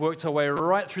Worked our way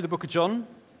right through the book of John,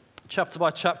 chapter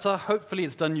by chapter. Hopefully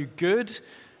it's done you good,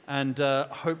 and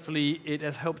hopefully it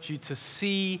has helped you to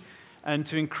see and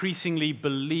to increasingly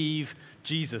believe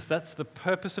Jesus. That's the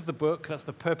purpose of the book, that's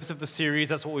the purpose of the series,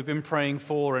 that's what we've been praying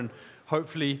for, and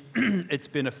hopefully it's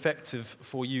been effective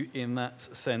for you in that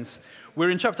sense. We're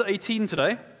in chapter 18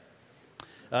 today.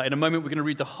 In a moment we're going to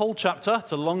read the whole chapter.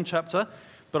 It's a long chapter,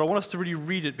 but I want us to really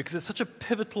read it because it's such a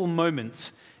pivotal moment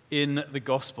in the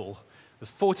gospel. There's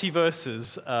 40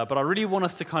 verses, but I really want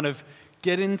us to kind of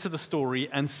get into the story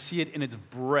and see it in its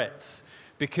breadth,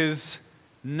 because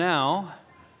now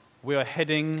we are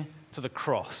heading to the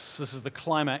cross. This is the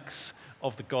climax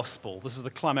of the gospel. This is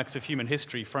the climax of human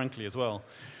history, frankly, as well.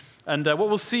 And what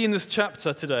we'll see in this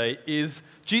chapter today is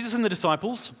Jesus and the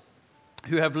disciples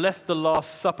who have left the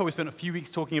Last Supper. We spent a few weeks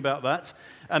talking about that.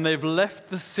 And they've left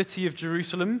the city of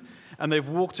Jerusalem, and they've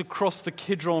walked across the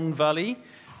Kidron Valley,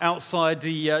 outside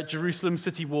the Jerusalem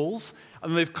city walls,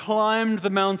 and they've climbed the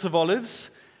Mount of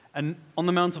Olives, and on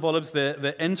the Mount of Olives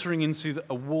they're entering into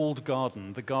a walled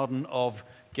garden, the Garden of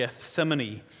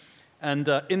Gethsemane. And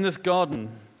in this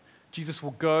garden, Jesus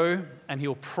will go and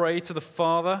he'll pray to the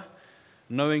Father,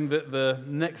 knowing that the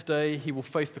next day he will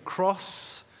face the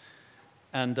cross.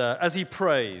 And as he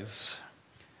prays,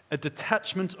 a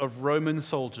detachment of Roman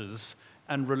soldiers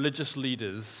and religious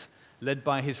leaders, led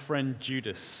by his friend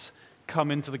Judas, come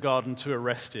into the garden to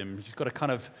arrest him. You've got to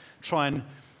kind of try and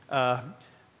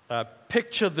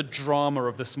picture the drama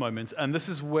of this moment, and this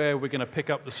is where we're going to pick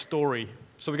up the story.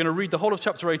 So we're going to read the whole of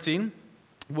chapter 18.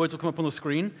 Words will come up on the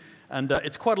screen, and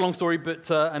it's quite a long story, but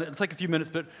and it'll take a few minutes,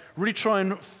 but really try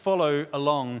and follow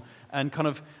along and kind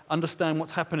of understand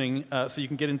what's happening so you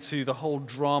can get into the whole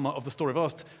drama of the story. I've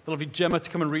asked the lovely Gemma to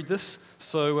come and read this.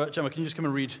 So Gemma, can you just come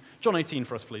and read John 18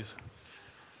 for us, please?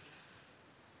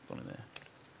 Got it there.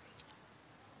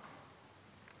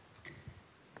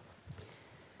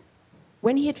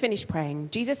 When he had finished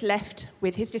praying, Jesus left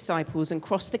with his disciples and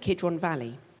crossed the Kidron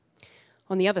Valley.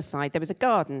 On the other side, there was a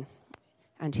garden,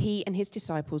 and he and his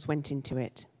disciples went into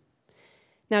it.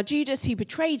 Now Judas, who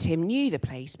betrayed him, knew the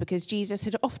place because Jesus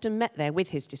had often met there with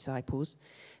his disciples.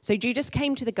 So Judas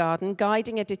came to the garden,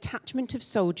 guiding a detachment of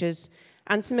soldiers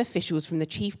and some officials from the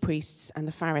chief priests and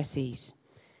the Pharisees.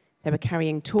 They were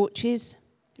carrying torches,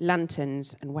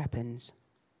 lanterns, and weapons.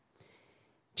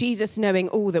 Jesus, knowing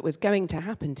all that was going to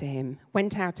happen to him,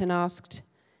 went out and asked,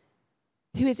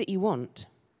 "Who is it you want?"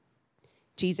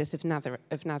 "Jesus of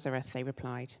Nazareth," they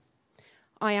replied.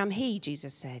 "I am he,"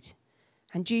 Jesus said.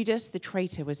 And Judas, the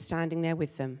traitor, was standing there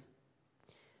with them.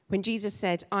 When Jesus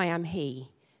said, "I am he,"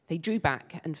 they drew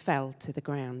back and fell to the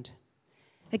ground.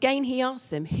 Again he asked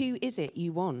them, "Who is it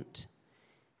you want?"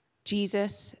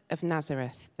 "Jesus of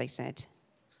Nazareth," they said.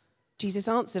 Jesus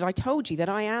answered, "I told you that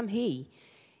I am he.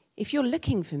 If you're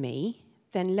looking for me,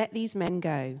 then let these men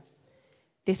go."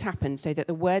 This happened so that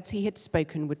the words he had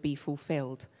spoken would be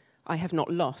fulfilled. "I have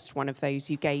not lost one of those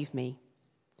you gave me."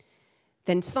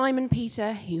 Then Simon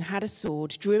Peter, who had a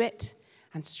sword, drew it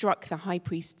and struck the high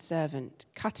priest's servant,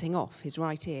 cutting off his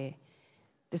right ear.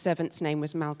 The servant's name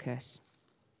was Malchus.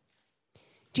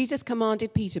 Jesus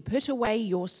commanded Peter, "Put away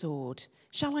your sword.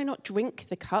 Shall I not drink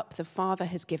the cup the Father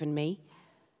has given me?"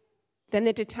 Then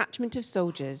the detachment of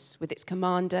soldiers, with its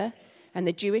commander and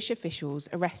the Jewish officials,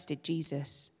 arrested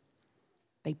Jesus.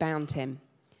 They bound him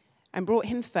and brought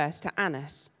him first to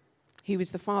Annas, who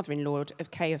was the father-in-law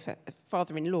of Caiaphas,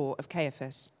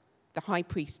 the high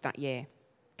priest that year.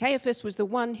 Caiaphas was the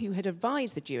one who had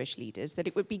advised the Jewish leaders that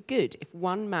it would be good if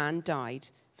one man died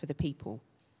for the people.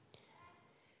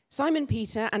 Simon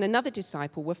Peter and another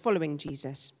disciple were following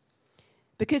Jesus.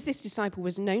 Because this disciple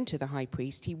was known to the high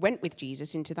priest, he went with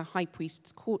Jesus into the high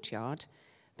priest's courtyard,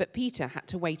 but Peter had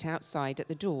to wait outside at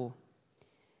the door.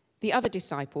 The other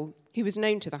disciple, who was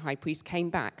known to the high priest, came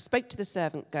back, spoke to the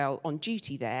servant girl on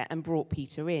duty there, and brought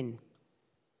Peter in.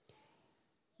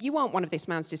 "You aren't one of this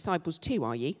man's disciples too,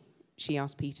 are you?" she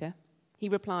asked Peter. He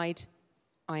replied,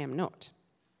 "I am not."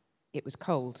 It was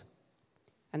cold,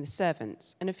 and the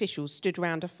servants and officials stood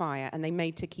round a fire, and they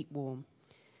made to keep warm.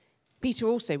 Peter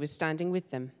also was standing with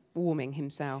them, warming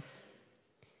himself.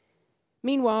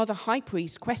 Meanwhile, the high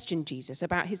priest questioned Jesus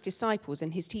about his disciples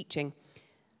and his teaching.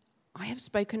 "I have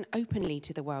spoken openly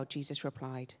to the world," Jesus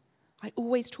replied. "I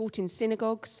always taught in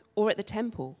synagogues or at the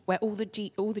temple, where all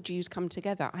the Jews come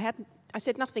together. I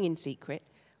said nothing in secret.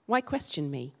 Why question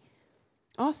me?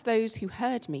 Ask those who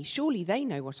heard me. Surely they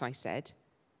know what I said."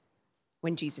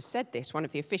 When Jesus said this, one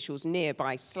of the officials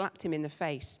nearby slapped him in the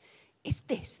face. "Is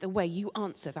this the way you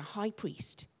answer the high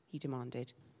priest?" he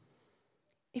demanded.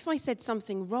 "If I said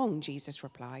something wrong," Jesus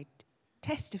replied,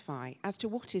 "testify as to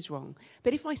what is wrong.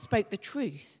 But if I spoke the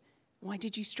truth, Why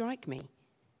did you strike me?"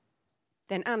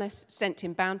 Then Annas sent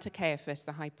him bound to Caiaphas,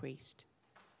 the high priest.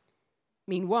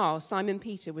 Meanwhile, Simon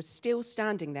Peter was still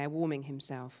standing there warming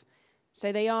himself.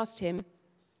 So they asked him,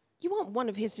 "You aren't one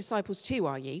of his disciples too,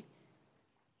 are you?"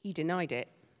 He denied it,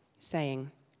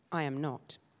 saying, "I am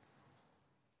not."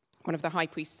 One of the high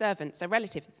priest's servants, a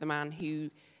relative of the man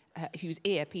whose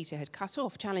ear Peter had cut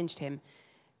off, challenged him,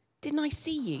 "Didn't I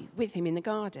see you with him in the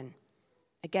garden?"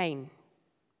 Again,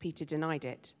 Peter denied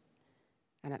it.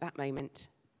 And at that moment,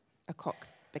 a cock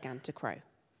began to crow.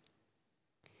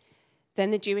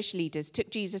 Then the Jewish leaders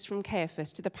took Jesus from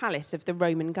Caiaphas to the palace of the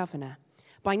Roman governor.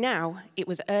 By now, it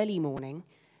was early morning,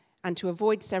 and to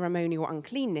avoid ceremonial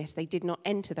uncleanness, they did not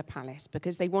enter the palace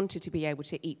because they wanted to be able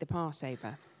to eat the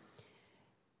Passover.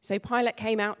 So Pilate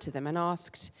came out to them and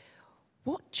asked,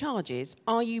 "What charges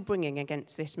are you bringing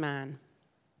against this man?"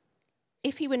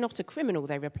 "If he were not a criminal,"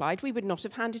 they replied, "we would not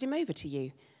have handed him over to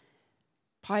you."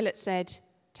 Pilate said,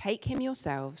 "Take him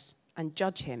yourselves and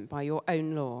judge him by your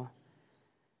own law."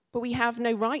 "But we have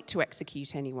no right to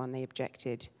execute anyone," they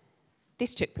objected.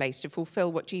 This took place to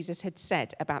fulfill what Jesus had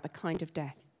said about the kind of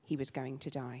death he was going to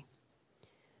die.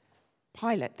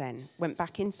 Pilate then went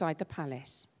back inside the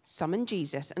palace, summoned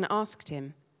Jesus, and asked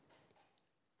him,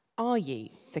 "Are you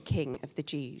the king of the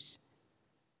Jews?"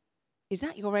 "Is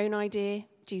that your own idea?"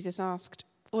 Jesus asked,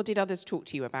 "or did others talk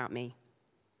to you about me?"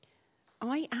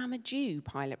 "I am a Jew,"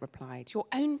 Pilate replied. "Your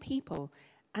own people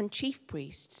and chief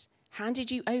priests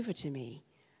handed you over to me.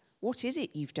 What is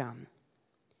it you've done?"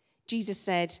 Jesus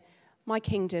said, "My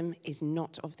kingdom is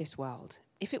not of this world.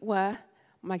 If it were,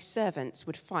 my servants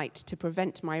would fight to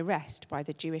prevent my arrest by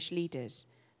the Jewish leaders.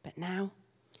 But now,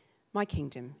 my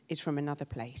kingdom is from another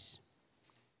place."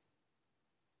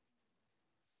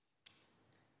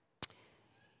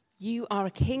 "You are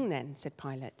a king then," said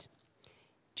Pilate.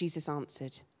 Jesus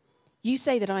answered, "You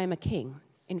say that I am a king.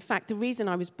 In fact, the reason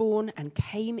I was born and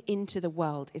came into the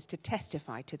world is to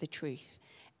testify to the truth.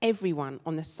 Everyone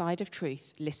on the side of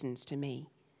truth listens to me."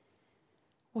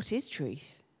 "What is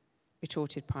truth?"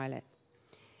 retorted Pilate.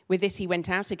 With this, he went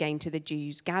out again to the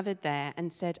Jews gathered there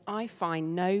and said, "I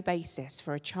find no basis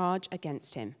for a charge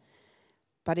against him.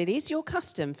 But it is your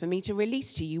custom for me to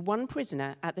release to you one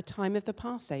prisoner at the time of the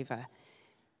Passover.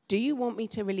 Do you want me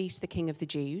to release the king of the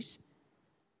Jews?"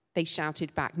 They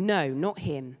shouted back, "No, not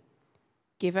him.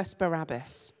 Give us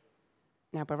Barabbas."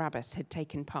 Now Barabbas had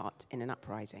taken part in an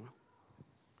uprising.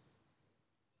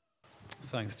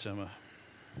 Thanks, Gemma.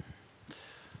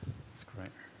 That's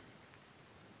great.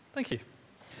 Thank you.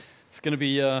 It's going to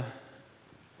be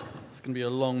a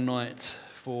long night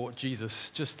for Jesus.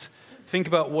 Just think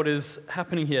about what is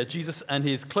happening here. Jesus and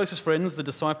his closest friends, the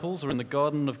disciples, are in the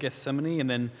Garden of Gethsemane, and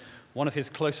then one of his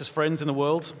closest friends in the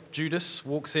world, Judas,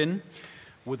 walks in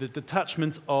with a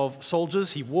detachment of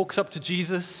soldiers. He walks up to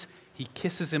Jesus. He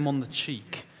kisses him on the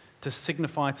cheek to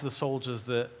signify to the soldiers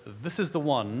that this is the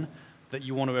one that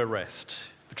you want to arrest.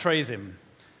 Betrays him,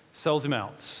 sells him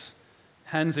out,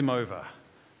 hands him over.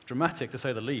 Dramatic, to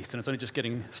say the least, and it's only just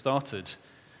getting started.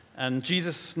 And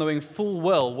Jesus, knowing full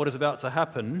well what is about to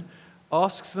happen,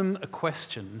 asks them a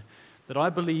question that I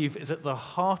believe is at the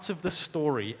heart of the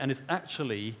story and is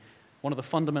actually one of the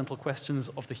fundamental questions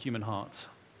of the human heart.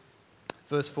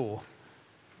 Verse 4,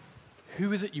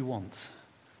 who is it you want?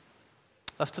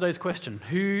 That's today's question.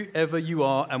 Whoever you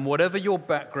are and whatever your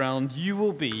background, you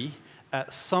will be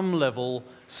at some level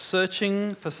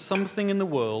searching for something in the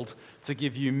world to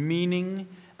give you meaning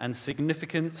and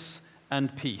significance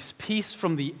and peace. Peace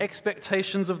from the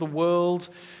expectations of the world,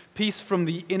 peace from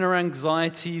the inner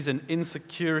anxieties and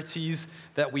insecurities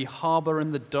that we harbor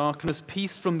in the darkness,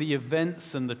 peace from the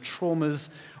events and the traumas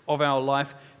of our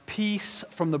life, peace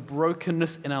from the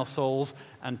brokenness in our souls,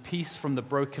 and peace from the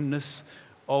brokenness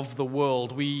of the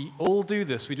world. We all do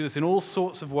this. We do this in all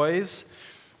sorts of ways.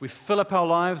 We fill up our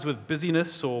lives with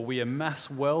busyness, or we amass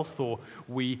wealth, or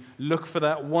we look for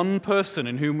that one person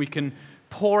in whom we can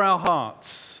pour our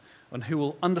hearts and who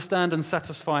will understand and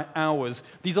satisfy ours.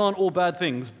 These aren't all bad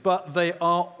things, but they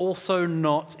are also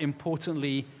not,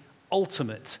 importantly,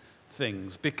 ultimate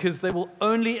things, because they will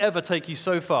only ever take you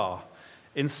so far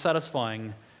in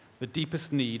satisfying the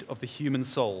deepest need of the human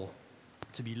soul,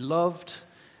 to be loved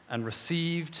and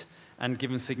received and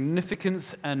given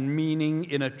significance and meaning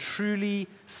in a truly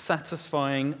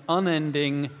satisfying,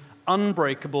 unending,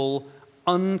 unbreakable,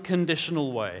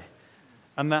 unconditional way.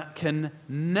 And that can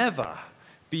never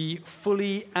be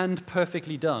fully and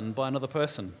perfectly done by another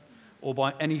person or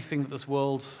by anything that this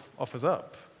world offers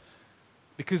up.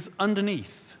 Because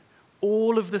underneath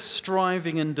all of this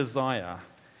striving and desire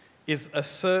is a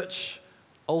search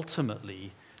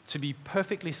ultimately to be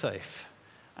perfectly safe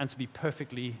and to be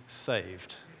perfectly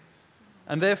saved.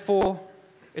 And therefore,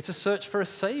 it's a search for a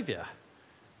savior.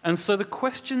 And so the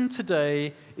question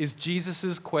today is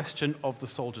Jesus' question of the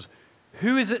soldiers.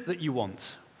 Who is it that you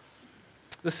want?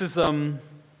 This is an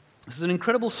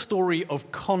incredible story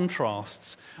of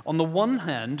contrasts. On the one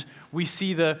hand, we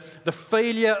see the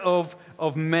failure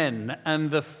of men and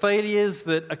the failures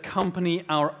that accompany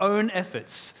our own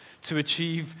efforts to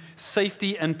achieve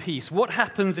safety and peace. What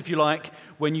happens, if you like,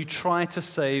 when you try to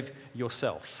save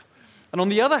yourself? And on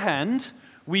the other hand,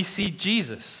 we see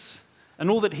Jesus and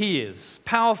all that he is,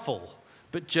 powerful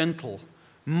but gentle,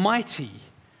 mighty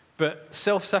but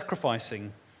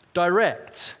self-sacrificing,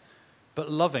 direct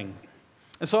but loving.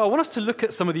 And so I want us to look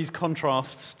at some of these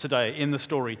contrasts today in the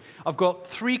story. I've got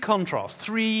three contrasts,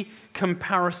 three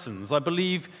comparisons I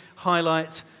believe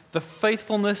highlight the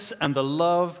faithfulness and the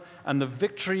love and the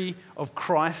victory of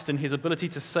Christ and his ability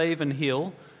to save and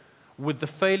heal with the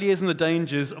failures and the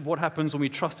dangers of what happens when we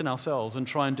trust in ourselves and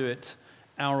try and do it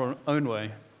our own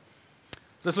way.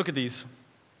 Let's look at these.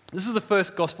 This is the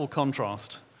first gospel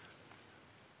contrast.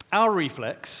 Our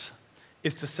reflex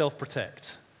is to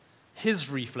self-protect. His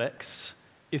reflex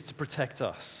is to protect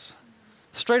us.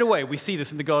 Straight away, we see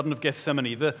this in the Garden of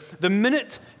Gethsemane. The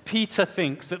minute Peter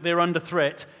thinks that they're under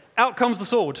threat, out comes the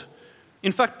sword.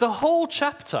 In fact, the whole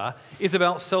chapter is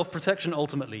about self-protection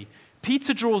ultimately.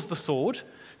 Peter draws the sword,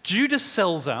 Judas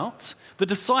sells out, the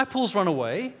disciples run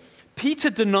away, Peter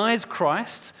denies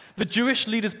Christ, the Jewish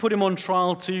leaders put him on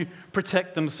trial to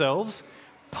protect themselves,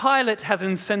 Pilate has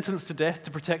him sentenced to death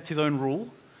to protect his own rule.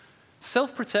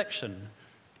 Self-protection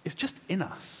is just in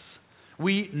us.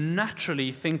 We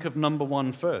naturally think of number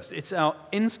one first. It's our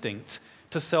instinct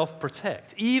to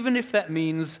self-protect, even if that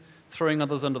means throwing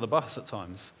others under the bus at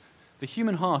times. The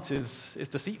human heart is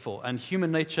deceitful, and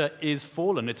human nature is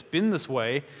fallen. It's been this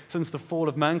way since the fall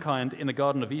of mankind in the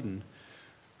Garden of Eden.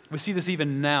 We see this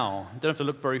even now. You don't have to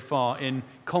look very far in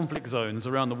conflict zones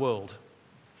around the world.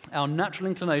 Our natural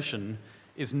inclination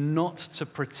is not to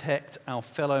protect our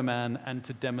fellow man and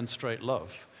to demonstrate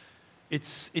love.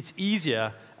 It's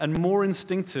easier and more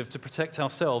instinctive to protect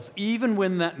ourselves, even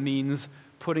when that means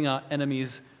putting our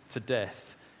enemies to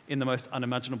death in the most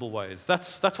unimaginable ways.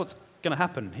 That's what's going to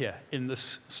happen here in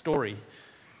this story.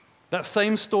 That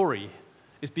same story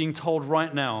is being told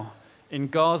right now in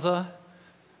Gaza,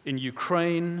 in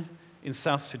Ukraine, in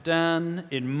South Sudan,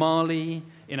 in Mali,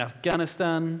 in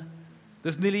Afghanistan.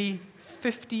 There's nearly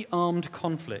 50 armed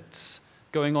conflicts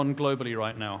going on globally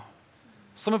right now.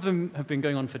 Some of them have been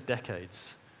going on for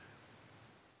decades.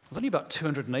 There's only about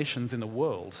 200 nations in the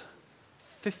world.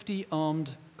 50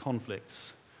 armed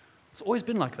conflicts. It's always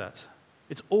been like that.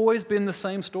 It's always been the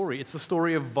same story. It's the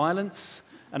story of violence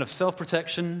and of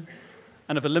self-protection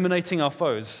and of eliminating our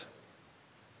foes.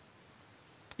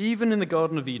 Even in the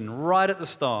Garden of Eden, right at the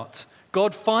start,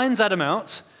 God finds Adam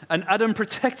out, and Adam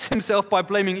protects himself by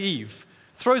blaming Eve,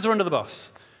 throws her under the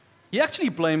bus. He actually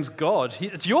blames God.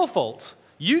 It's your fault.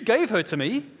 You gave her to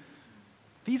me.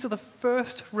 These are the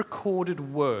first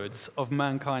recorded words of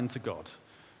mankind to God.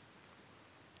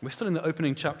 We're still in the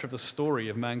opening chapter of the story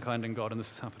of mankind and God, and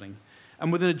this is happening.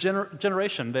 And within a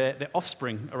generation, their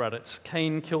offspring are at it.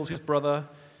 Cain kills his brother,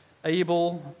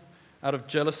 Abel, out of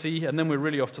jealousy, and then we're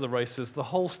really off to the races. The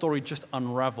whole story just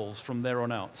unravels from there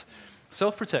on out.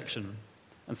 Self-protection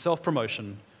and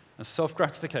self-promotion and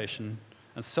self-gratification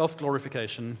and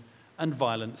self-glorification and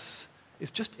violence is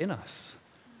just in us.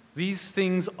 These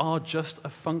things are just a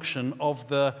function of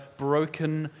the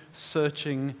broken,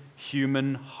 searching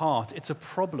human heart. It's a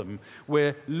problem.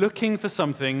 We're looking for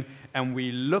something, and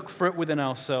we look for it within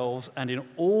ourselves and in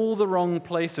all the wrong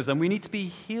places, and we need to be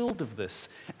healed of this,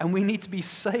 and we need to be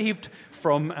saved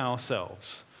from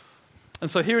ourselves. And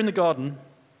so here in the garden,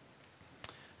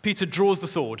 Peter draws the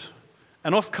sword,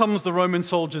 and off comes the Roman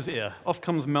soldier's ear. Off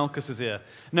comes Malchus's ear.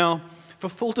 Now, for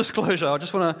full disclosure, I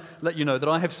just want to let you know that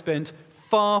I have spent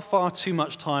far, far too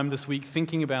much time this week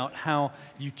thinking about how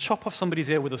you chop off somebody's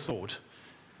ear with a sword.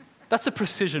 That's a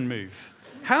precision move.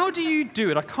 How do you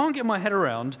do it? I can't get my head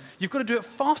around. You've got to do it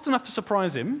fast enough to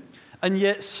surprise him, and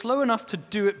yet slow enough to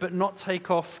do it but not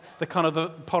take off the kind of the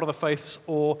part of the face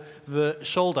or the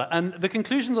shoulder. And the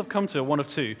conclusions I've come to are one of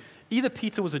two. Either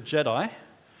Peter was a Jedi,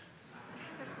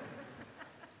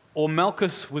 or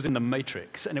Malchus was in the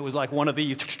Matrix, and it was like one of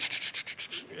these,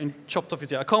 and chopped off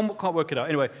his ear. I can't work it out.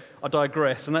 Anyway, I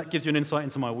digress, and that gives you an insight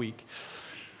into my week.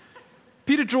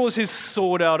 Peter draws his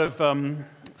sword out of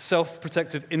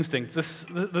self-protective instinct.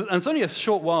 And it's only a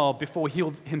short while before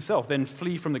he'll himself then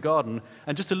flee from the garden,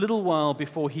 and just a little while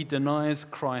before he denies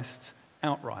Christ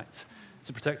outright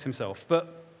to protect himself.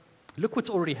 But look what's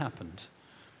already happened.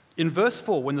 In verse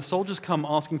 4, when the soldiers come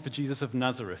asking for Jesus of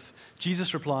Nazareth,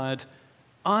 Jesus replied,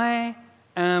 "I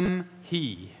am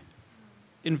he.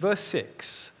 In verse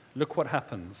 6, look what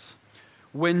happens.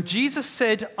 When Jesus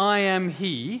said, I am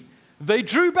he, they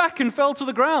drew back and fell to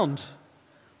the ground.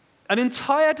 An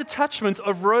entire detachment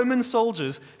of Roman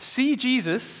soldiers see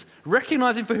Jesus,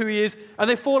 recognize him for who he is, and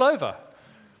they fall over.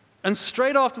 And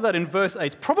straight after that, in verse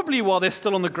 8, probably while they're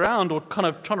still on the ground or kind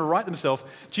of trying to right themselves,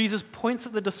 Jesus points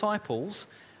at the disciples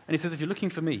and he says, if you're looking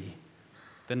for me,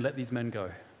 then let these men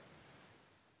go.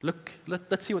 Look,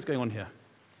 let's see what's going on here.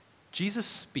 Jesus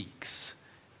speaks,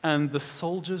 and the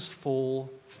soldiers fall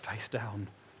face down.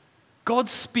 God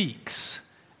speaks,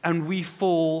 and we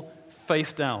fall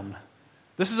face down.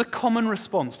 This is a common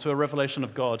response to a revelation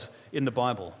of God in the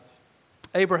Bible.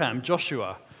 Abraham,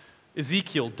 Joshua,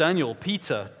 Ezekiel, Daniel,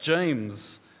 Peter,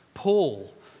 James,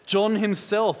 Paul, John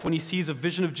himself, when he sees a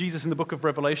vision of Jesus in the book of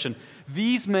Revelation,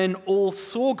 these men all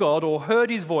saw God or heard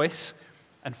his voice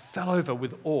and fell over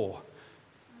with awe.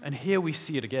 And here we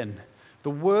see it again. The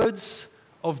words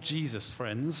of Jesus,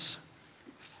 friends,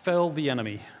 fell the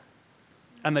enemy,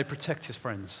 and they protect his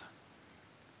friends.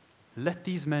 Let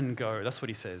these men go. That's what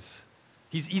he says.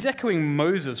 He's echoing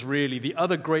Moses, really, the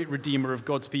other great redeemer of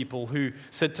God's people, who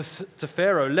said to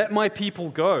Pharaoh, let my people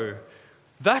go.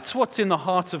 That's what's in the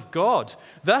heart of God.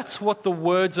 That's what the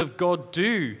words of God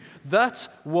do. That's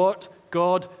what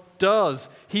God does.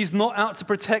 He's not out to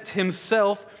protect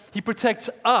himself. He protects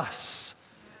us.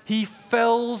 He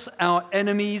fells our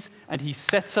enemies and he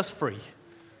sets us free.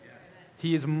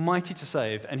 He is mighty to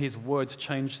save, and his words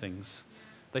change things.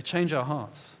 They change our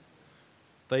hearts.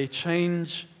 They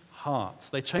change hearts.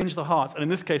 They change the hearts, and in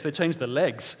this case, they change the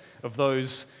legs of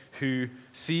those who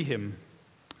see him.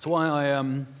 That's why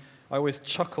I always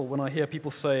chuckle when I hear people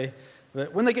say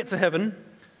that when they get to heaven,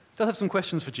 they'll have some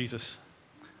questions for Jesus.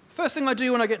 First thing I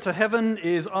do when I get to heaven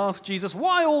is ask Jesus,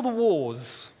 why all the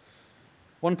wars?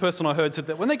 One person I heard said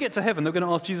that when they get to heaven, they're going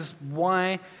to ask Jesus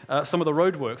why some of the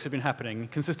roadworks have been happening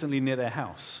consistently near their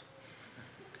house.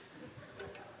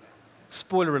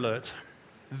 Spoiler alert.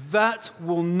 That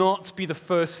will not be the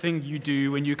first thing you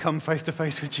do when you come face to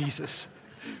face with Jesus.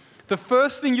 The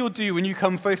first thing you'll do when you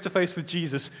come face to face with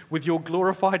Jesus, with your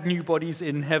glorified new bodies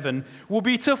in heaven, will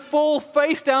be to fall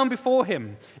face down before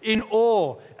him in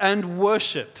awe and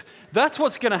worship. That's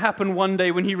what's going to happen one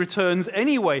day when he returns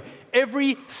anyway.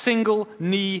 Every single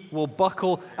knee will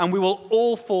buckle, and we will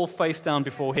all fall face down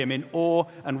before him in awe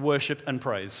and worship and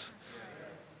praise.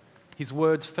 His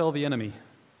words fell the enemy,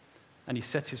 and he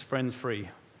sets his friends free.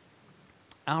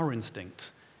 Our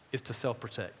instinct is to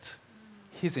self-protect.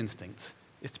 His instinct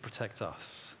is to protect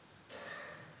us.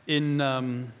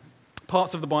 In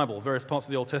parts of the Bible, various parts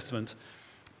of the Old Testament,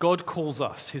 God calls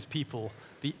us, his people,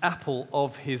 the apple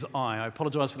of his eye. I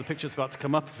apologize for the picture that's about to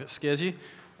come up if it scares you.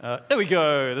 There we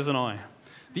go, there's an eye.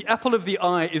 The apple of the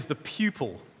eye is the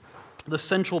pupil, the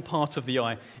central part of the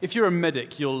eye. If you're a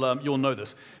medic, you'll know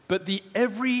this. But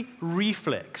every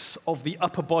reflex of the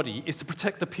upper body is to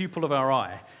protect the pupil of our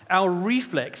eye. Our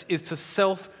reflex is to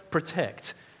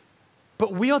self-protect.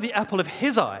 But we are the apple of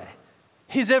his eye.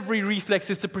 His every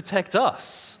reflex is to protect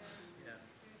us.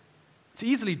 It's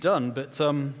easily done, but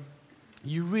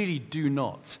you really do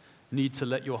not need to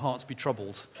let your hearts be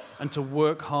troubled and to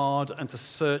work hard and to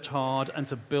search hard and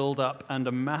to build up and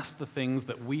amass the things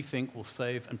that we think will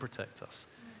save and protect us.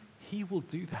 He will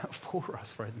do that for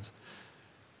us, friends.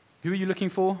 Who are you looking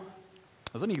for?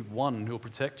 There's only one who will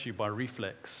protect you by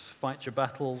reflex, fight your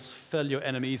battles, fell your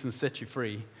enemies, and set you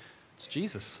free. It's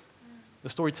Jesus. The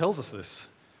story tells us this.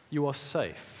 You are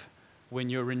safe when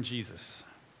you're in Jesus.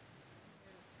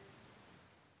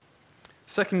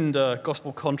 Second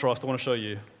gospel contrast I want to show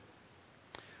you.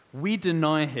 We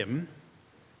deny him,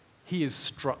 he is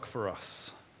struck for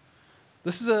us.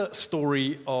 This is a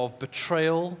story of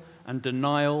betrayal and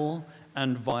denial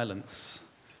and violence.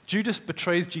 Judas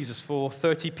betrays Jesus for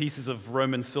 30 pieces of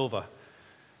Roman silver.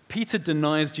 Peter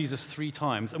denies Jesus 3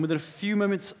 times, and within a few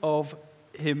moments of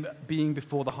him being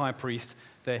before the high priest,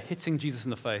 they're hitting Jesus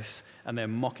in the face and they're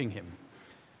mocking him.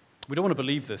 We don't want to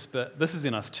believe this, but this is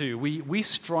in us too. We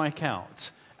strike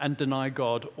out and deny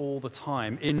God all the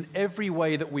time in every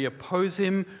way that we oppose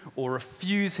him or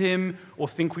refuse him or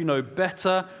think we know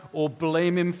better or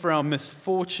blame him for our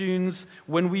misfortunes.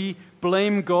 When we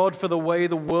blame God for the way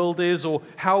the world is or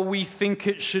how we think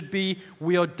it should be,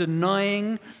 we are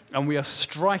denying and we are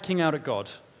striking out at God.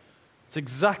 It's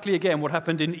exactly, again, what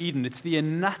happened in Eden. It's the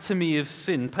anatomy of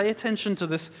sin. Pay attention to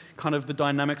this, kind of the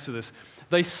dynamics of this.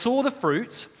 They saw the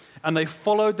fruit and they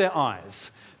followed their eyes.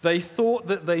 They thought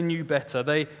that they knew better.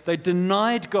 They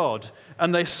denied God,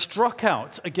 and they struck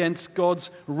out against God's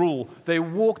rule. They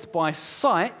walked by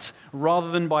sight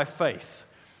rather than by faith.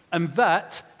 And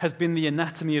that has been the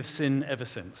anatomy of sin ever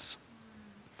since.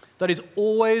 That is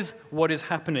always what is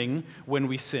happening when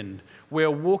we sin. We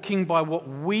are walking by what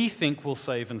we think will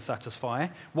save and satisfy,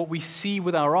 what we see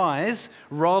with our eyes,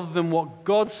 rather than what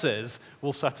God says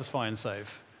will satisfy and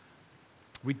save.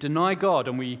 We deny God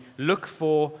and we look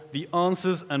for the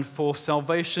answers and for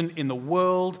salvation in the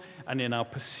world and in our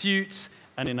pursuits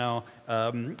and in our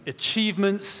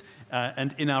achievements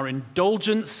and in our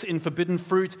indulgence in forbidden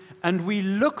fruit, and we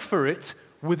look for it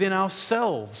within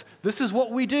ourselves. This is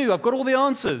what we do. I've got all the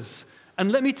answers.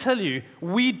 And let me tell you,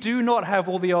 we do not have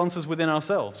all the answers within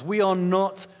ourselves. We are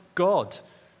not God.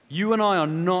 You and I are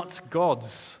not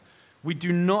gods. We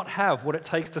do not have what it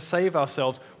takes to save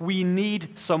ourselves. We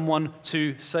need someone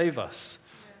to save us.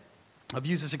 I've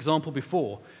used this example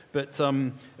before, but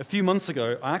a few months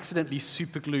ago, I accidentally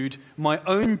superglued my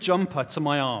own jumper to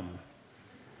my arm.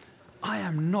 I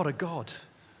am not a god.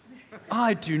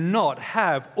 I do not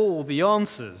have all the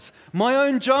answers. My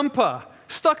own jumper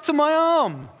stuck to my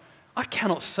arm. I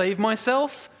cannot save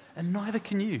myself, and neither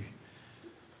can you.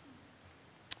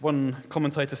 One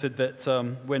commentator said that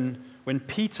when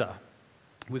Peter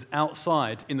was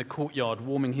outside in the courtyard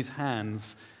warming his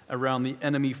hands around the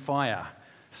enemy fire,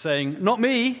 saying, "Not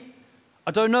me,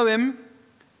 I don't know him,"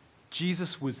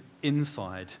 Jesus was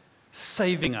inside,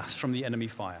 saving us from the enemy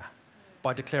fire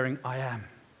by declaring, "I am."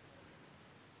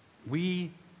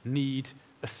 We need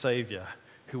a Savior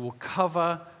who will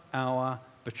cover our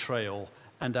betrayal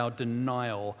and our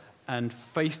denial and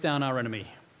face down our enemy.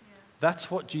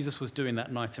 That's what Jesus was doing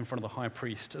that night in front of the high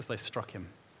priest as they struck him.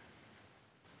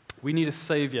 We need a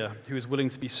Savior who is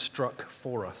willing to be struck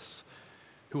for us,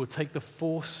 who will take the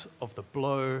force of the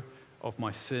blow of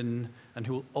my sin and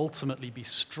who will ultimately be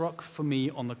struck for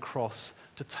me on the cross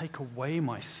to take away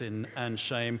my sin and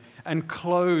shame and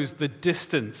close the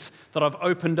distance that I've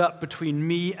opened up between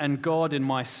me and God in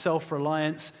my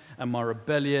self-reliance and my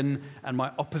rebellion and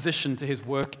my opposition to his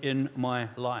work in my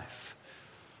life.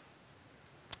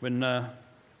 When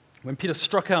Peter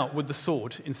struck out with the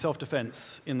sword in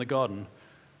self-defense in the garden,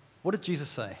 what did Jesus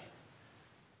say?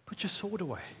 Put your sword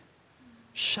away.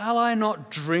 Shall I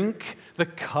not drink the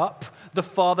cup the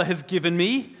Father has given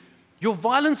me? Your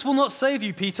violence will not save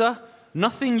you, Peter.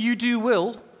 Nothing you do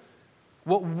will.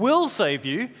 What will save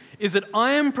you is that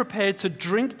I am prepared to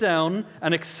drink down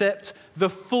and accept the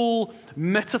full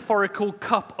metaphorical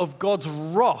cup of God's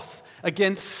wrath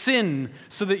against sin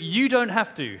so that you don't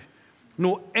have to,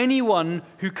 nor anyone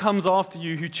who comes after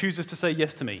you who chooses to say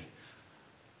yes to me.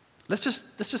 Let's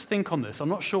just think on this. I'm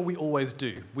not sure we always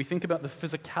do. We think about the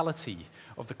physicality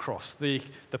of the cross, the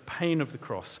pain of the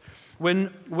cross.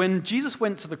 When Jesus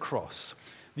went to the cross,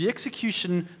 the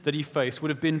execution that he faced would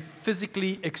have been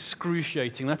physically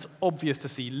excruciating. That's obvious to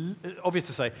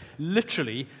say.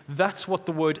 Literally, that's what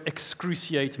the word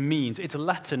excruciate means. It's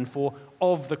Latin for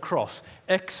of the cross,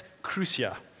 ex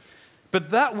crucia.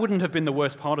 But that wouldn't have been the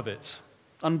worst part of it,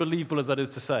 unbelievable as that is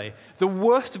to say. The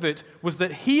worst of it was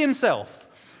that he himself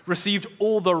received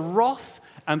all the wrath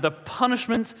and the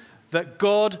punishment that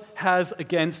God has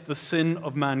against the sin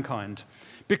of mankind.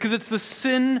 Because it's the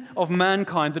sin of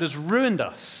mankind that has ruined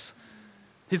us,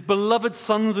 his beloved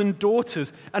sons and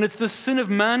daughters, and it's the sin of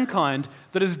mankind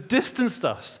that has distanced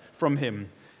us from him.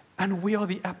 And we are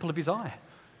the apple of his eye.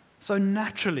 So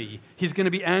naturally, he's going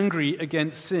to be angry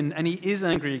against sin, and he is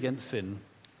angry against sin.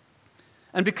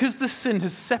 And because the sin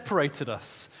has separated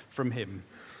us from him,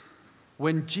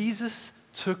 when Jesus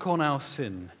took on our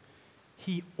sin,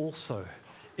 he also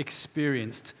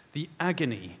experienced the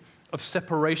agony of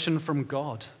separation from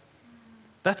God.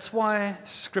 That's why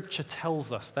Scripture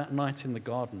tells us that night in the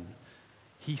garden,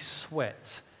 he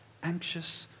sweat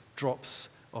anxious drops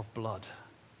of blood.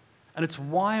 And it's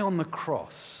why on the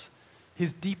cross,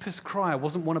 his deepest cry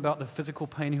wasn't one about the physical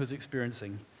pain he was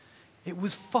experiencing. It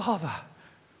was, "Father,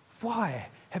 why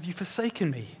have you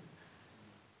forsaken me?"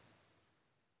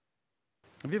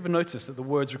 Have you ever noticed that the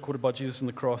words recorded by Jesus on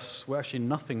the cross were actually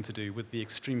nothing to do with the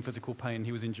extreme physical pain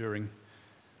he was enduring?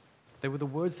 They were the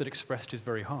words that expressed his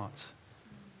very heart.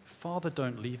 "Father,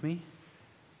 don't leave me,"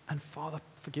 and "Father,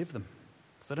 forgive them.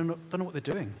 They don't know what they're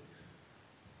doing."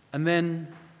 And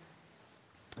then,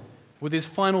 with his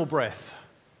final breath,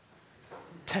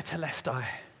 tetelestai,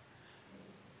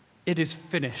 it is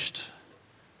finished.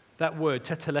 That word,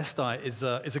 tetelestai, is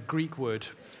a Greek word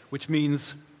which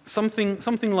means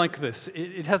something like this.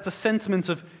 It has the sentiment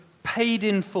of paid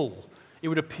in full. It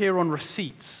would appear on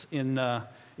receipts in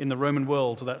the Roman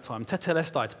world at that time.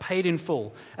 Tetelestai, it's paid in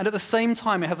full. And at the same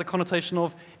time, it has a connotation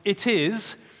of it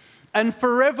is and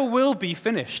forever will be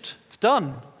finished. It's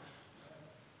done.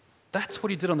 That's what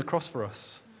he did on the cross for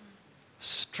us.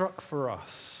 Struck for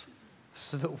us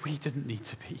so that we didn't need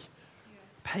to be.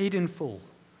 Paid in full.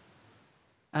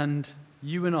 and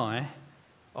you and I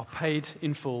are paid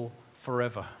in full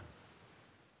forever.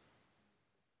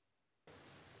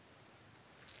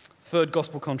 Third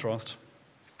gospel contrast.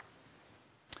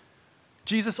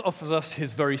 Jesus offers us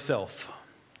his very self,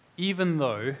 even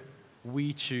though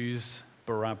we choose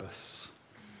Barabbas.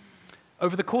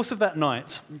 Over the course of that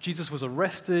night, Jesus was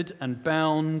arrested and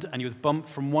bound, and he was bumped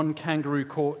from one kangaroo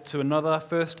court to another.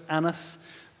 First Annas,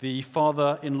 the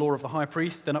father-in-law of the high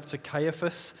priest, then up to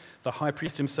Caiaphas, the high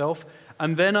priest himself,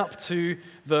 and then up to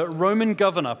the Roman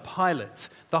governor, Pilate,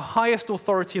 the highest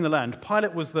authority in the land.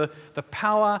 Pilate was the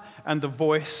power and the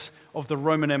voice of the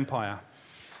Roman Empire.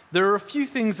 There are a few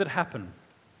things that happen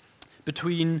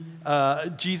between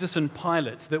Jesus and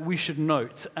Pilate that we should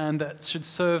note and that should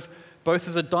serve both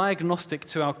as a diagnostic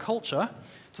to our culture,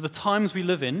 to the times we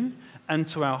live in, and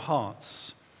to our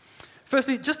hearts.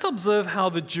 Firstly, just observe how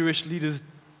the Jewish leaders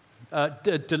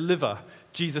deliver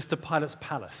Jesus to Pilate's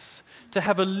palace, to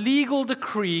have a legal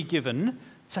decree given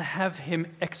to have him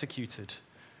executed.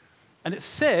 And it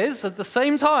says at the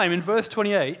same time in verse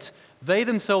 28, they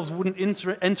themselves wouldn't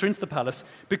enter into the palace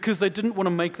because they didn't want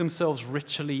to make themselves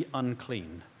ritually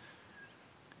unclean.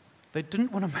 They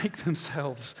didn't want to make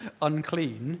themselves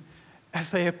unclean as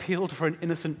they appealed for an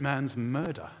innocent man's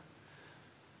murder.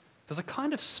 There's a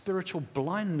kind of spiritual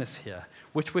blindness here,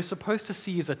 which we're supposed to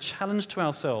see as a challenge to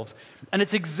ourselves. And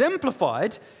it's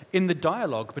exemplified in the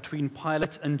dialogue between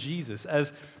Pilate and Jesus,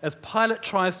 as Pilate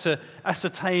tries to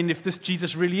ascertain if this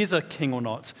Jesus really is a king or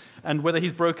not, and whether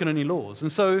he's broken any laws.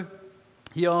 And so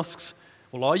he asks,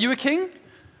 well, are you a king?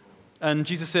 And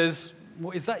Jesus says,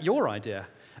 well, is that your idea?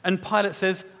 And Pilate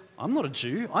says, I'm not a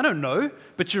Jew, I don't know,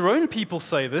 but your own people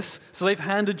say this, so they've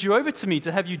handed you over to me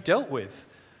to have you dealt with.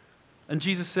 And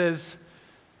Jesus says,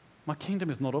 my kingdom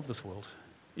is not of this world.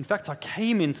 In fact, I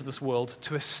came into this world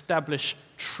to establish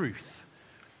truth,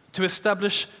 to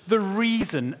establish the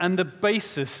reason and the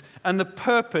basis and the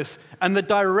purpose and the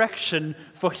direction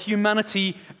for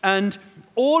humanity, and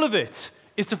all of it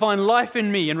is to find life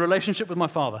in me in relationship with my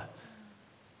Father.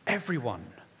 Everyone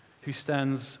who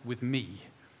stands with me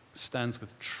stands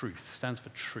with truth, stands for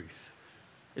truth.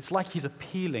 It's like he's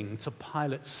appealing to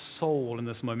Pilate's soul in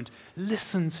this moment.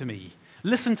 Listen to me,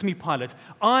 Pilate.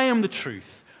 I am the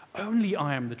truth. Only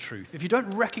I am the truth. If you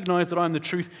don't recognize that I am the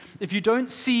truth, if you don't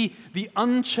see the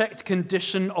unchecked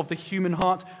condition of the human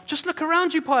heart, just look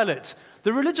around you, Pilate.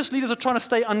 The religious leaders are trying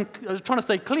to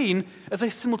stay clean as they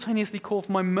simultaneously call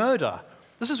for my murder.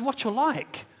 This is what you're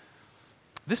like.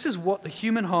 This is what the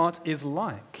human heart is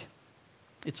like.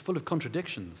 It's full of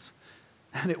contradictions,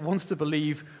 and it wants to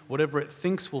believe whatever it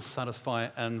thinks will satisfy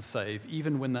and save,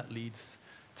 even when that leads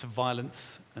to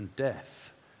violence and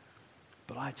death.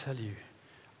 But I tell you,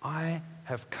 I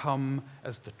have come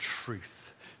as the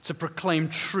truth, to proclaim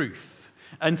truth.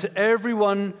 And to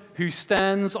everyone who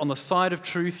stands on the side of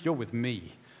truth, you're with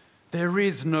me. There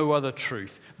is no other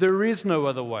truth. There is no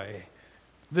other way.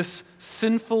 This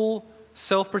sinful,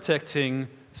 self-protecting,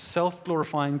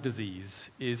 self-glorifying disease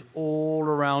is all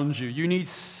around you. You need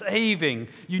saving.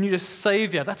 You need a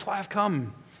savior. That's why I've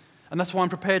come. And that's why I'm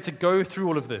prepared to go through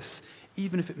all of this,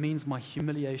 even if it means my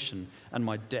humiliation and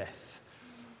my death.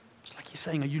 It's like he's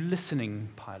saying, are you listening,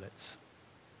 Pilate?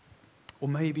 Or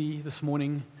maybe this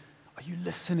morning, are you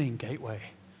listening, Gateway?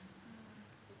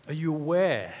 Are you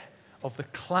aware of the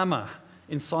clamor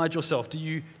inside yourself? Do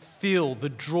you feel the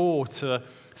draw to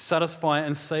satisfy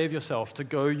and save yourself, to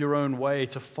go your own way,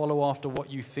 to follow after what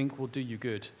you think will do you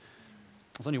good?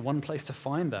 There's only one place to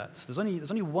find that. There's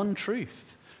only one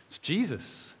truth. It's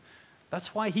Jesus.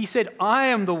 That's why he said, I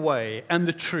am the way and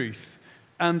the truth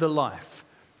and the life.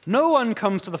 No one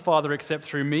comes to the Father except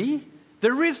through me.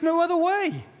 There is no other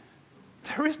way.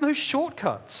 There is no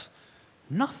shortcut.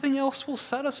 Nothing else will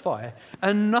satisfy,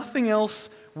 and nothing else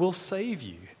will save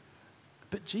you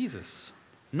but Jesus.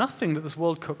 Nothing that this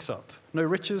world cooks up. No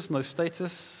riches, no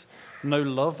status, no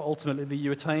love ultimately that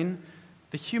you attain.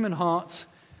 The human heart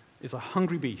is a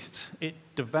hungry beast. It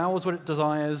devours what it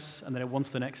desires, and then it wants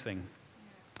the next thing.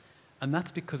 And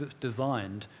that's because it's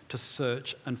designed to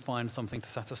search and find something to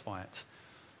satisfy it.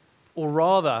 Or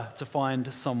rather, to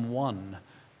find someone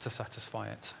to satisfy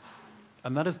it.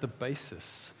 And that is the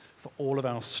basis for all of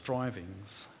our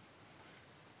strivings.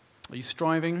 Are you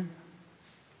striving?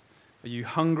 Are you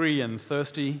hungry and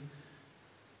thirsty?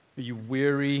 Are you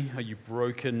weary? Are you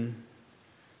broken?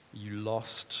 Are you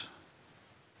lost?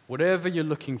 Whatever you're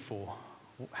looking for,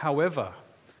 however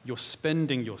you're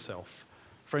spending yourself,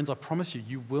 friends, I promise you,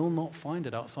 you will not find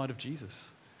it outside of Jesus.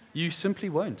 You simply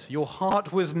won't. Your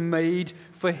heart was made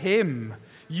for him.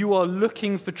 you are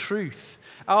looking for truth.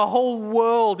 Our whole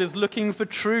world is looking for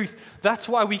truth. That's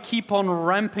why we keep on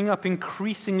ramping up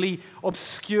increasingly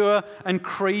obscure and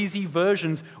crazy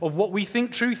versions of what we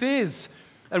think truth is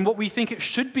and what we think it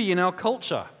should be in our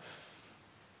culture.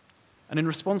 And in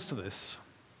response to this,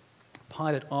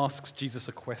 Pilate asks Jesus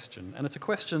a question. And it's a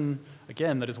question,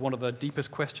 again, that is one of the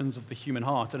deepest questions of the human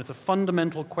heart. And it's a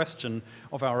fundamental question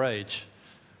of our age.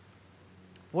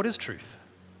 What is truth?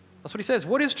 That's what he says.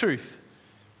 What is truth?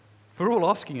 We're all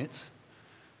asking it.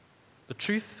 The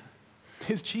truth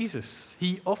is Jesus.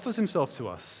 He offers himself to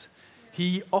us.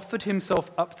 He offered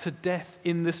himself up to death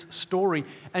in this story,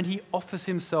 and he offers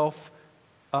himself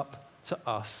up to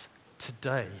us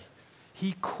today.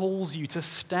 He calls you to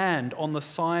stand on the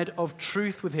side of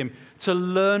truth with him, to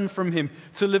learn from him,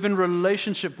 to live in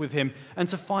relationship with him, and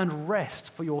to find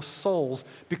rest for your souls,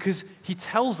 because he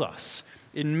tells us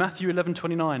in Matthew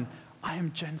 11:29, I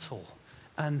am gentle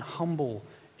and humble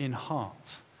in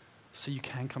heart, so you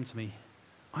can come to me.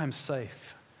 I am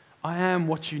safe. I am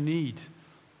what you need.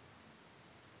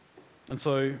 And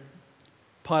so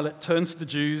Pilate turns to the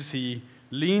Jews, he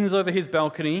leans over his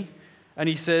balcony, and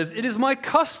he says, it is my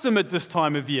custom at this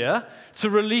time of year to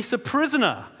release a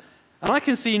prisoner. And I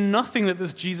can see nothing that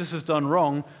this Jesus has done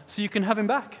wrong, so you can have him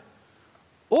back.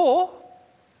 Or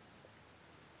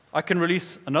I can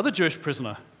release another Jewish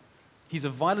prisoner. He's a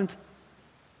violent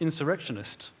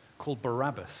insurrectionist called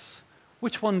Barabbas.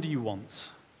 Which one do you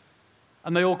want?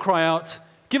 And they all cry out,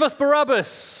 give us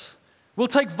Barabbas. We'll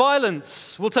take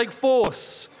violence. We'll take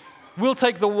force. We'll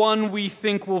take the one we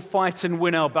think will fight and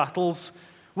win our battles.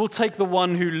 We'll take the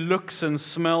one who looks and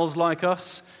smells like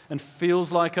us and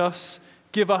feels like us.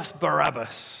 Give us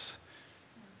Barabbas.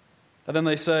 And then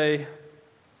they say,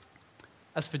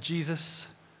 as for Jesus,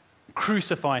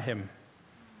 crucify him.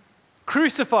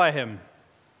 Crucify him.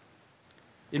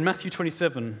 In Matthew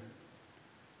 27,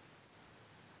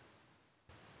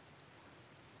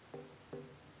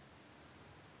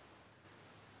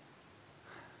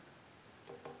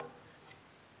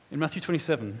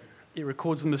 it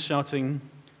records them as shouting,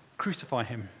 crucify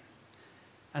him,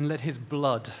 and let his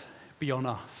blood be on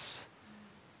us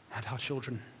and our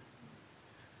children.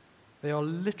 They are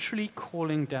literally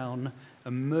calling down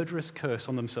a murderous curse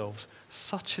on themselves.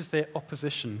 Such is their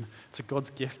opposition to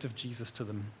God's gift of Jesus to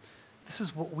them. This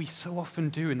is what we so often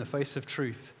do in the face of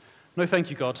truth. No, thank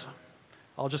you, God.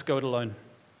 I'll just go it alone.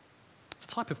 It's a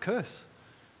type of curse.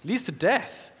 It leads to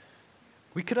death.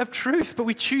 We could have truth, but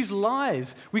we choose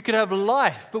lies. We could have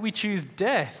life, but we choose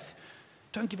death.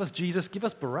 Don't give us Jesus, give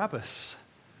us Barabbas.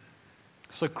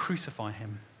 So crucify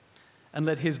him and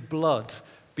let his blood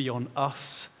be on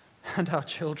us and our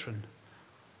children.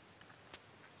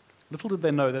 Little did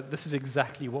they know that this is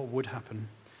exactly what would happen.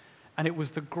 And it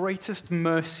was the greatest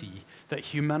mercy that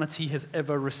humanity has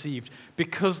ever received,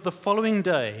 because the following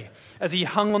day, as he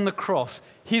hung on the cross,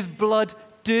 his blood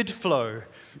did flow,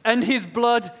 and his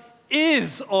blood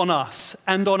is on us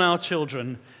and on our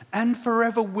children, and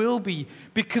forever will be,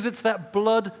 because it's that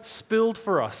blood spilled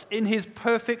for us in his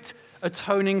perfect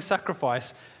atoning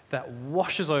sacrifice that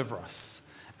washes over us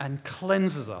and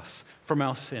cleanses us from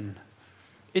our sin.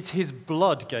 It's his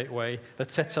blood, Gateway,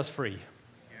 that sets us free,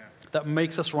 that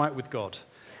makes us right with God,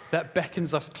 that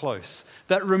beckons us close,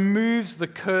 that removes the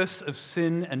curse of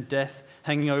sin and death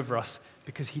hanging over us,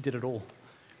 because he did it all.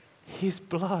 His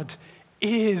blood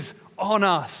is on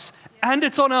us, and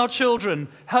it's on our children.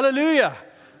 Hallelujah.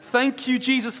 Thank you,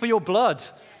 Jesus, for your blood.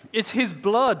 It's his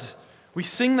blood. We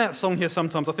sing that song here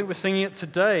sometimes. I think we're singing it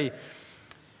today.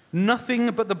 Nothing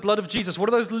but the blood of Jesus. What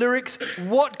are those lyrics?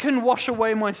 What can wash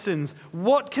away my sins?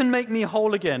 What can make me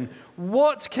whole again?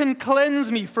 What can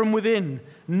cleanse me from within?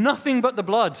 Nothing but the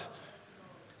blood.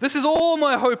 This is all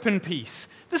my hope and peace.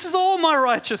 This is all my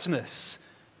righteousness.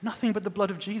 Nothing but the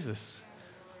blood of Jesus.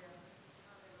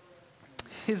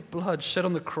 His blood shed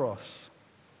on the cross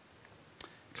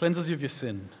cleanses you of your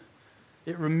sin.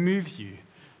 It removes you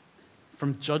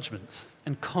from judgment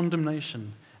and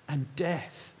condemnation and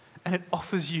death, and it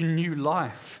offers you new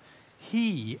life.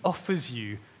 He offers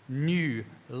you new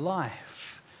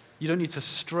life. You don't need to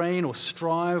strain or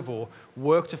strive or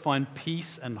work to find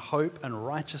peace and hope and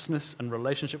righteousness and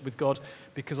relationship with God,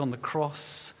 because on the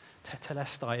cross,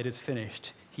 tetelestai, it is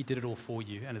finished. He did it all for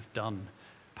you, and it's done.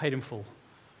 Paid in full.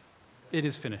 It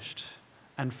is finished,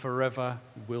 and forever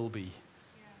will be.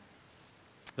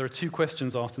 There are two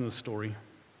questions asked in the story.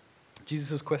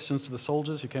 Jesus' questions to the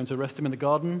soldiers who came to arrest him in the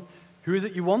garden. Who is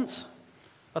it you want?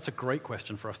 That's a great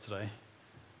question for us today.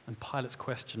 And Pilate's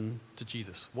question to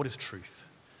Jesus. What is truth?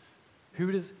 Who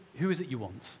is it you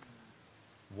want?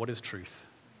 What is truth?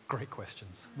 Great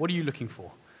questions. What are you looking for?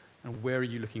 And where are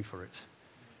you looking for it?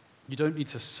 You don't need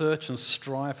to search and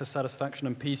strive for satisfaction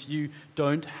and peace. You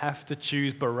don't have to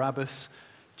choose Barabbas.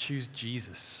 Choose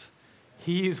Jesus.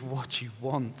 He is what you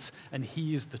want, and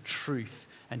he is the truth,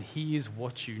 and he is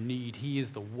what you need. He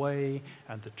is the way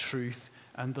and the truth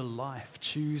and the life.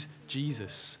 Choose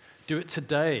Jesus. Do it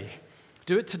today.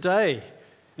 Do it today.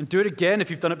 And do it again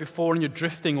if you've done it before and you're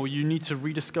drifting, or you need to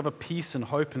rediscover peace and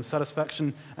hope and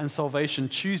satisfaction and salvation.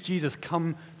 Choose Jesus.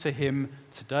 Come to him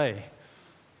today.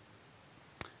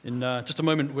 In just a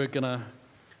moment, we're gonna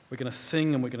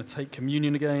sing and we're gonna take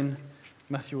communion again.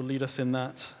 Matthew will lead us in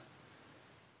that.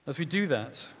 As we do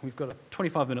that, we've got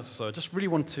 25 minutes or so. I just really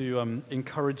want to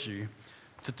encourage you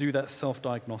to do that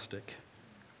self-diagnostic.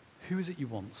 Who is it you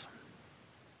want?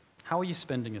 How are you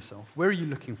spending yourself? Where are you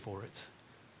looking for it?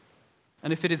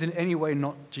 And if it is in any way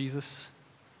not Jesus,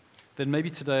 then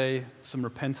maybe today some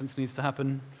repentance needs to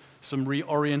happen, some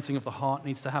reorienting of the heart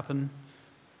needs to happen.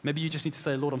 Maybe you just need to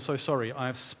say, Lord, I'm so sorry. I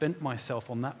have spent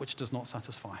myself on that which does not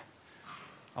satisfy.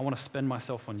 I want to spend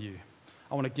myself on you.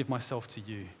 I want to give myself to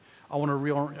you. I want to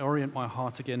reorient my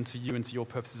heart again to you and to your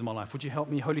purposes in my life. Would you help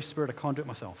me? Holy Spirit, I can't do it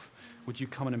myself. Would you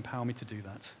come and empower me to do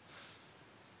that?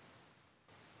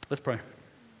 Let's pray.